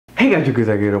Hey guys, you guys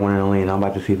are here, the one and only, and I'm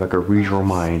about to see if I can read your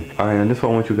mind. Alright, and this is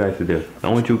what I want you guys to do. I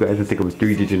want you guys to think of a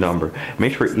 3-digit number.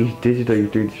 Make sure each digit of your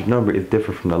 3-digit number is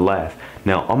different from the last.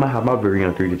 Now, I'm gonna have my very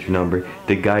own 3-digit number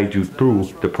to guide you through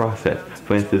the process.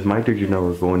 For instance, my 3-digit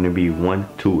number is going to be 1,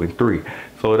 2, and 3.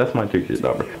 So that's my 3-digit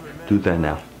number. Do that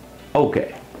now.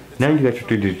 Okay. Now you got your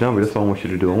 3-digit number. That's what I want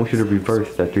you to do. I want you to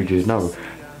reverse that 3-digit number.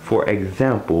 For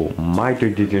example, my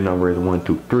 3-digit number is 1,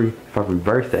 2, 3. If I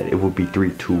reverse that, it would be 3,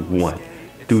 2, 1.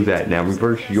 Do that now.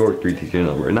 Reverse your 3-digit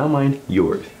number. Not mine,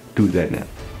 yours. Do that now.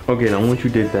 Okay, now once you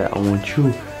did that, I want you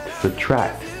to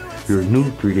subtract your new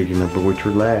 3-digit number with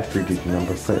your last 3-digit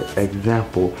number. For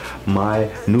example, my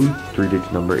new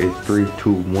 3-digit number is 3,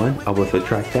 2, 1. I will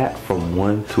subtract that from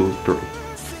 1, 2, 3.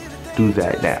 Do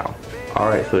that now.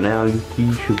 Alright, so now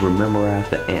you should memorize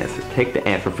the answer. Take the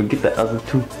answer. Forget the other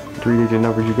 2 3-digit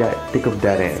numbers you got. Think of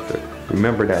that answer.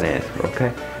 Remember that answer,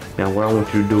 okay? Now what I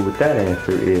want you to do with that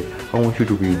answer is I want you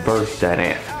to reverse that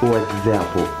answer. For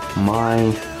example,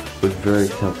 mine was very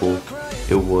simple.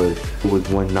 It was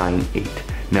 198.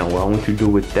 Now what I want you to do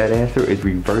with that answer is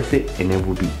reverse it, and it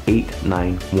will be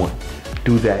 891.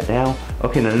 Do that now.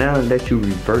 Okay, now that you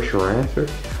reverse your answer,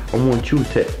 I want you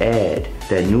to add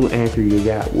that new answer you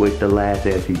got with the last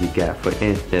answer you got. For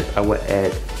instance, I would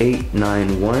add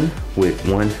 891 with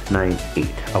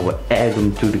 198. I would add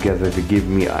them two together to give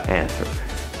me an answer.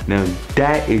 Now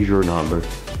that is your number.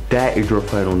 That is your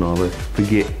final number.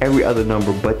 Forget every other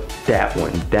number but that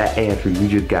one. That answer you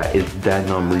just got is that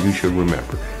number you should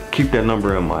remember. Keep that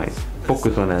number in mind.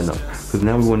 Focus on that number. Because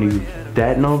now we want to use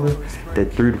that number,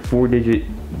 that 3 to 4 digit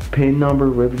PIN number,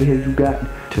 whatever it is you got,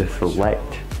 to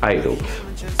select items.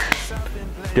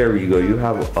 There you go. You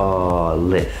have a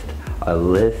list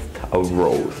of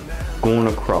rows. Going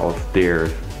across,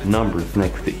 there's numbers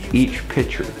next to each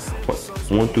picture,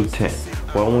 1 through 10.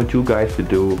 What I want you guys to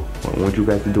do, what I want you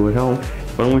guys to do at home,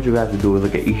 what I want you guys to do is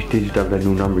look at each digit of that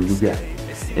new number you got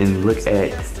and look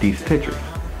at these pictures.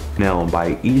 Now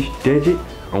by each digit,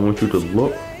 I want you to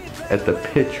look at the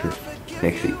picture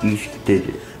next to each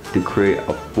digit to create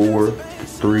a 4 to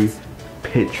 3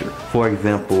 picture. For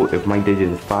example, if my digit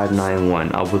is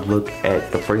 591, I would look at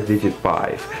the first digit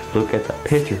 5. Look at the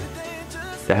picture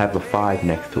that have a 5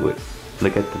 next to it.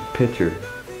 Look at the picture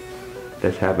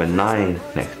that's have a 9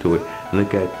 next to it.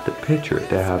 Look at the picture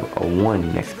that have a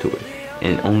 1 next to it.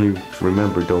 And only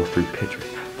remember those 3 pictures,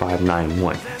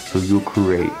 591. So you'll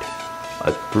create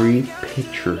a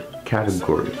 3-picture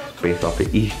category based off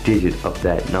of each digit of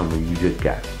that number you just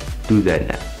got. Do that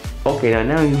now. Okay,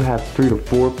 now you have 3 to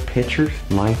 4 pictures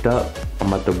lined up.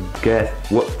 I'm about to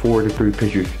guess what 4 to 3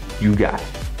 pictures you got.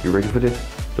 You ready for this?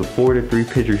 The 4 to 3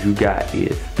 pictures you got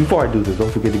is, before I do this,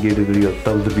 don't forget to give this video a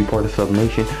thumbs up, be part of Sub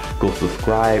Nation. Go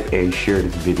subscribe and share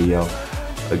this video.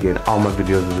 Again, all my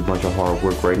videos is a bunch of hard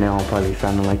work. Right now I'm probably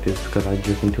sounding like this because I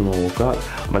just until I woke up.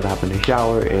 I'm about to hop in the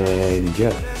shower, and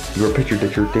yeah, your picture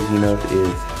that you're thinking of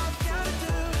is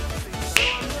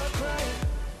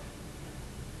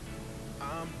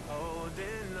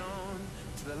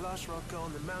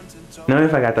now.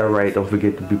 If I got that right, don't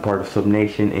forget to be part of Sub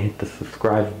Nation and hit the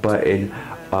subscribe button.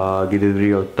 Give this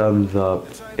video a thumbs up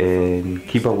and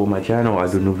keep up with my channel. I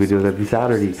do new videos every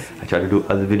Saturday. I try to do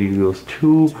other videos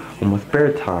too on my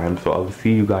spare time. So I will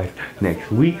see you guys next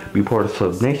week. Be part of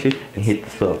Sub Nation and hit the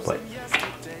sub button.